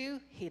 Number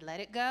two, he let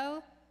it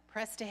go,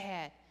 pressed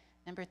ahead.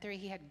 Number three,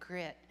 he had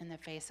grit in the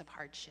face of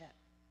hardship.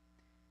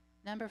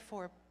 Number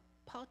four,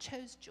 Paul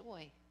chose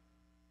joy.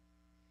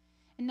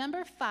 And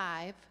number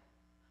five,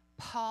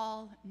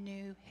 Paul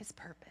knew his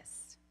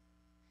purpose.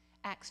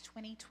 Acts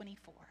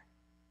 20:24.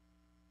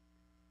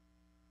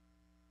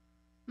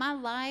 My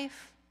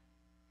life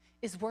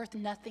is worth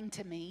nothing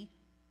to me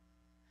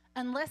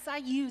unless I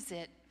use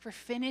it for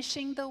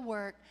finishing the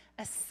work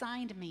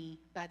assigned me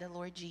by the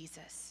Lord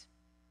Jesus.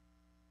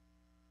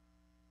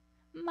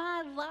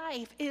 My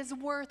life is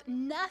worth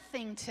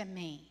nothing to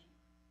me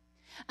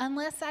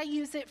unless I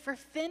use it for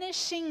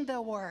finishing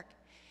the work.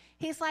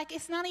 He's like,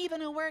 it's not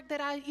even a work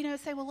that I,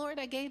 say, well, Lord,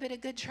 I gave it a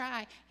good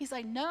try. He's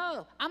like,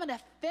 no, I'm going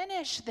to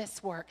finish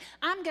this work.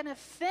 I'm going to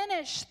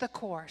finish the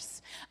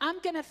course. I'm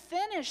going to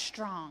finish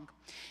strong.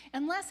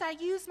 Unless I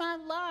use my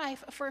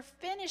life for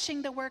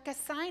finishing the work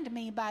assigned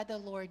me by the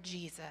Lord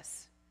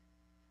Jesus.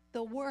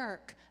 The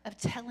work of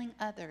telling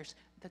others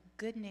the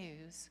good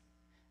news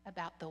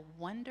about the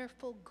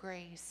wonderful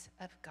grace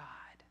of God.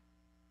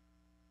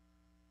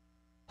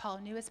 Paul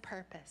knew his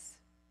purpose.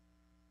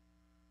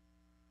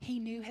 He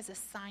knew his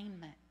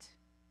assignment.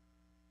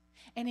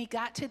 And he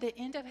got to the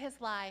end of his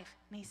life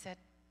and he said,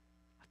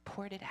 I've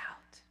poured it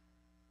out.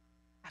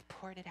 I've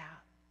poured it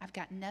out. I've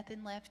got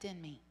nothing left in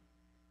me.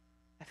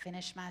 I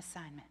finished my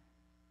assignment.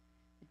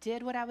 I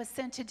did what I was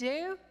sent to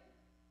do.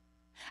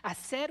 I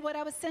said what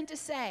I was sent to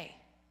say.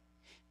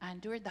 I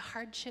endured the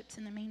hardships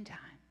in the meantime.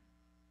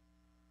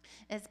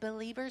 As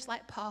believers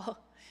like Paul,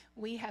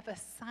 we have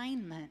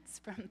assignments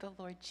from the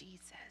Lord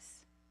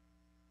Jesus.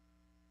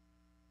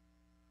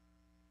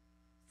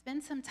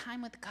 Spend some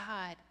time with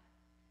God.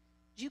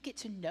 You get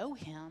to know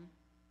him.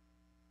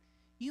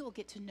 You will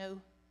get to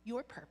know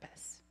your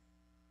purpose.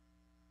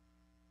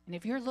 And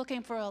if you're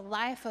looking for a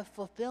life of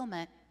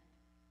fulfillment,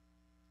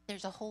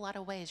 there's a whole lot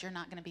of ways you're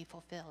not going to be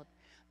fulfilled.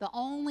 The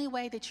only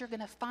way that you're going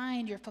to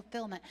find your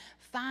fulfillment,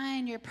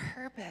 find your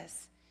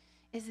purpose,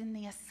 is in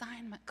the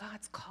assignment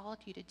God's called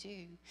you to do.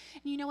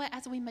 And you know what?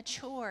 As we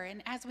mature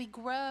and as we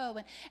grow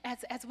and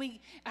as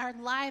our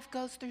life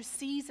goes through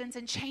seasons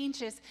and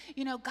changes,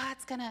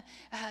 God's gonna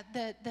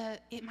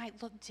it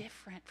might look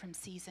different from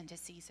season to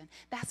season.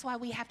 That's why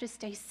we have to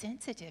stay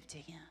sensitive to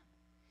him.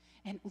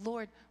 And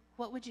Lord,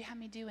 what would you have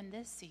me do in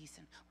this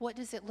season? What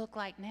does it look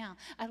like now?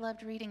 I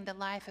loved reading the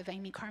life of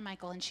Amy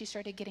Carmichael, and she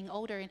started getting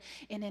older,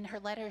 and in her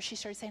letter, she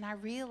started saying, I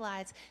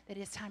realize that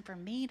it's time for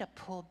me to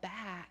pull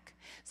back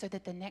so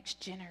that the next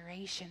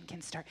generation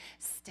can start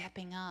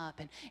stepping up,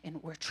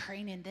 and we're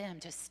training them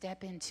to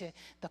step into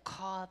the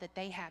call that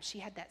they have. She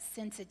had that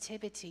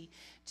sensitivity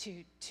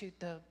to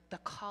the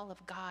call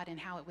of God and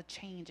how it would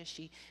change as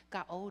she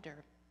got older.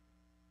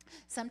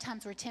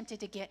 Sometimes we're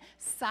tempted to get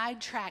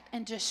sidetracked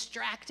and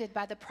distracted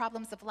by the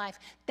problems of life.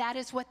 That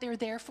is what they're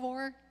there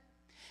for.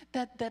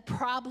 The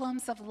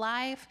problems of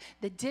life,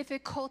 the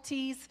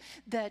difficulties,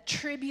 the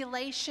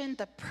tribulation,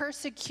 the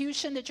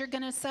persecution that you're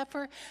going to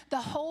suffer. The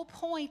whole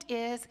point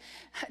is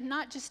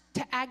not just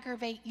to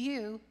aggravate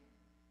you,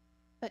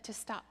 but to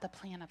stop the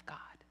plan of God.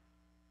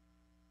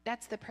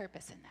 That's the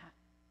purpose in that.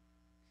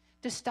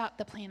 To stop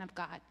the plan of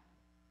God.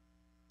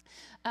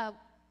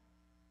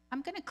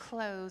 I'm going to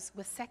close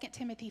with 2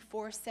 Timothy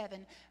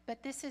 4:7,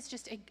 but this is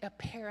just a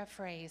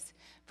paraphrase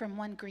from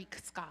one Greek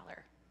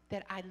scholar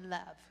that I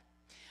love.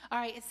 All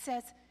right, it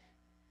says,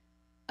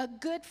 a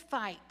good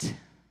fight,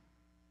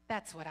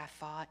 that's what I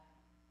fought,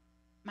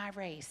 my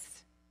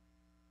race.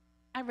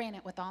 I ran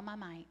it with all my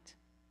might,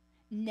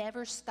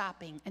 never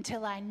stopping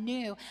until I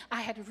knew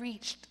I had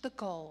reached the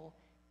goal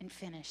and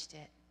finished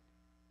it.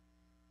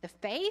 The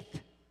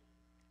faith,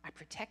 I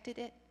protected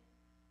it,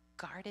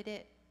 guarded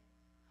it,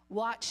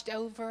 watched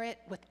over it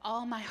with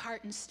all my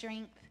heart and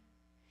strength.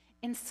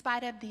 In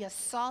spite of the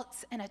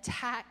assaults and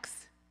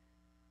attacks,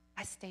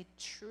 I stayed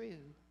true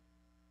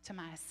to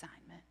my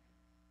assignment.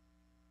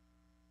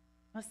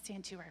 Let's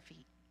stand to our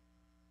feet.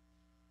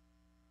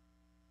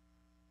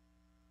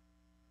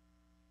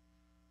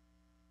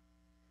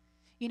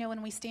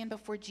 When we stand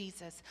before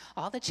Jesus,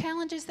 all the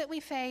challenges that we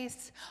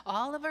face,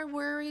 all of our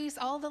worries,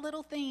 all the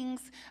little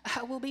things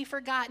will be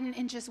forgotten,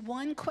 and just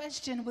one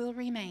question will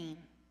remain.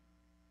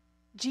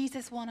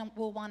 Jesus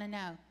will want to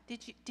know,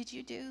 did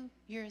you do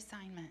your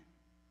assignment?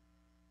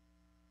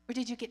 Or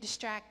did you get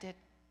distracted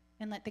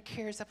and let the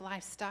cares of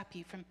life stop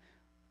you from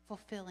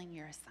fulfilling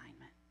your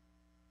assignment?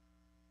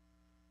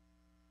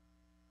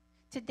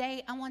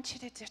 Today, I want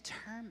you to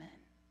determine,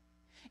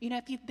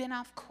 if you've been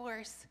off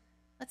course,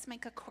 let's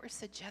make a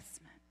course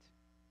adjustment.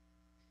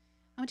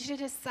 I want you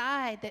to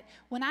decide that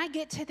when I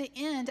get to the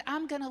end,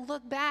 I'm going to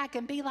look back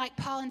and be like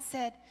Paul and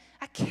said,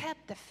 I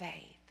kept the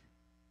faith.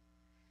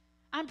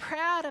 I'm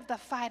proud of the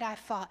fight I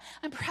fought.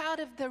 I'm proud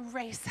of the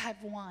race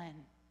I've won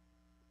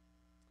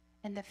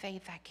and the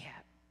faith I kept.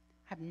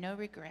 I have no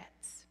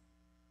regrets.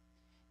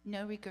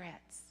 No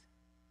regrets.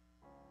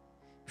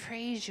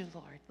 Praise you,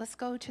 Lord. Let's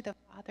go to the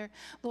Father.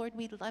 Lord,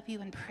 we love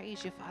you and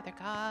praise you, Father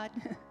God.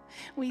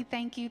 We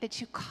thank you that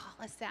you call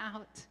us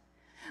out.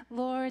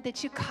 Lord,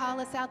 that you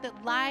call us out,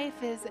 that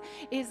life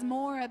is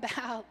more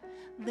about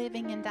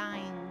living and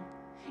dying.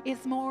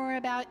 It's more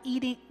about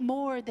eating,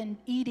 more than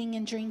eating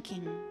and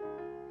drinking.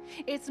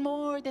 It's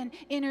more than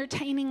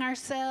entertaining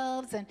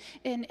ourselves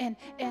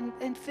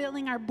and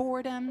filling our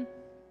boredom.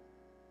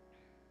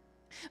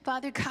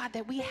 Father God,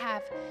 that we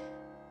have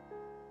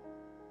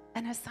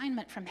an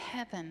assignment from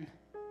heaven.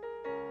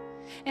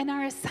 And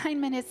our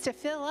assignment is to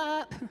fill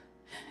up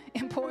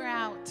and pour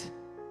out.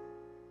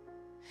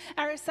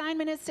 Our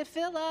assignment is to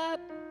fill up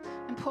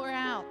and pour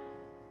out.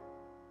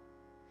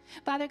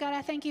 Father God,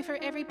 I thank you for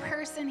every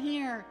person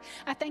here.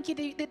 I thank you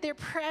that they're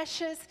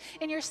precious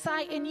in your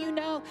sight, and you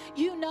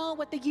know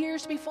what the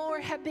years before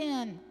have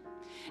been.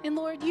 And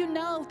Lord, you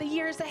know the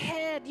years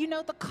ahead. You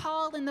know the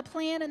call and the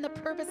plan and the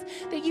purpose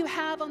that you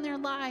have on their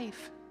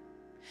life.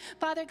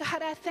 Father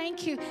God, I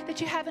thank you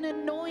that you have an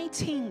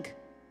anointing.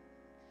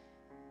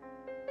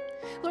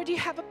 Lord, you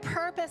have a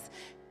purpose,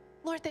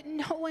 Lord, that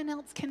no one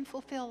else can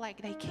fulfill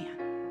like they can.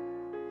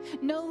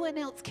 No one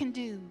else can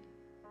do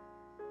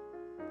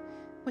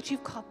what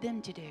you've called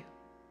them to do.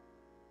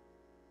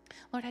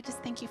 Lord, I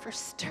just thank you for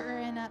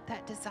stirring up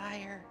that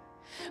desire.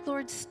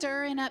 Lord,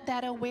 stirring up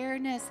that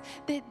awareness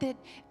that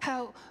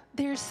how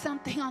there's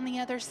something on the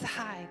other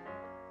side.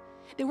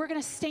 That we're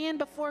going to stand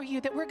before you,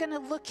 that we're going to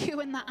look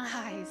you in the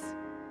eyes.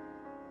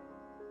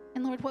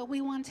 And Lord, what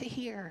we want to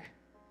hear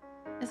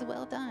is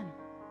well done,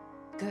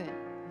 good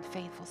and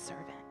faithful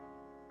servant.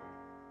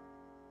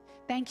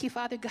 Thank you,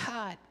 Father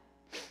God,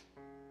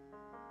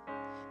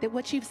 that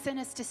what you've sent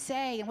us to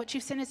say and what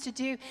you've sent us to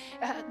do,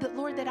 that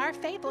Lord, that our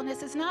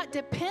faithfulness is not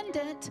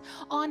dependent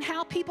on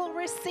how people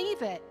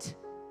receive it.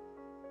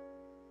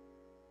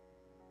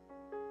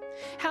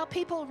 How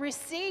people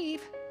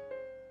receive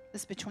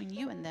is between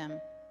you and them.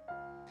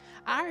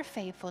 Our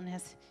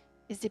faithfulness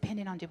is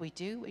dependent on, did we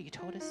do what you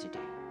told us to do?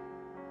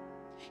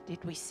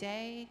 Did we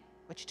say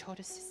what you told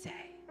us to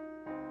say?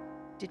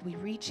 Did we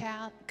reach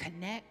out,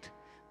 connect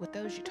with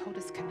those you told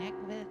us to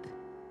connect with?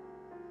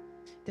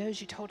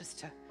 Those you told us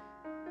to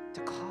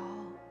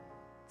call,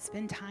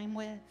 spend time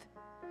with,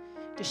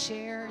 to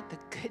share the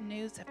good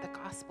news of the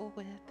gospel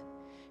with,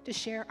 to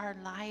share our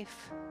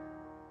life,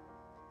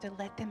 to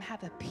let them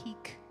have a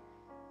peek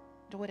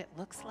to what it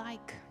looks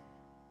like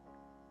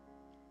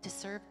to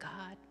serve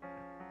God.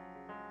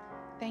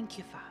 Thank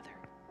you, Father.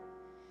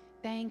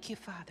 Thank you,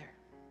 Father.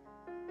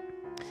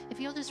 If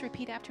you'll just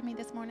repeat after me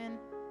this morning,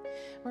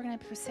 we're going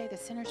to say the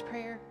sinner's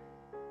prayer.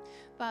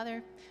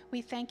 Father,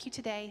 we thank you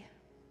today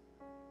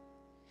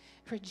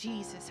for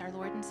Jesus, our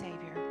Lord and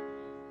Savior.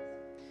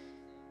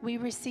 We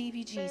receive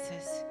you,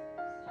 Jesus.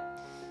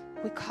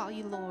 We call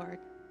you Lord.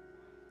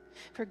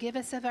 Forgive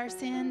us of our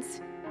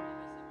sins.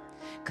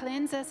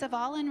 Cleanse us of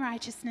all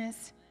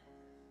unrighteousness.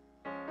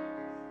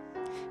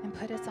 And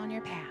put us on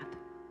your path.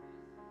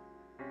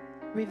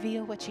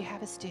 Reveal what you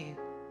have us do.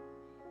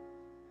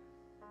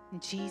 In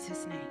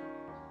Jesus' name.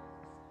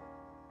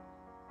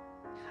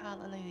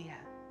 Hallelujah.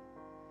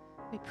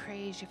 We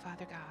praise you,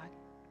 Father God.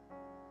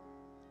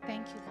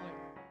 Thank you,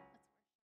 Lord.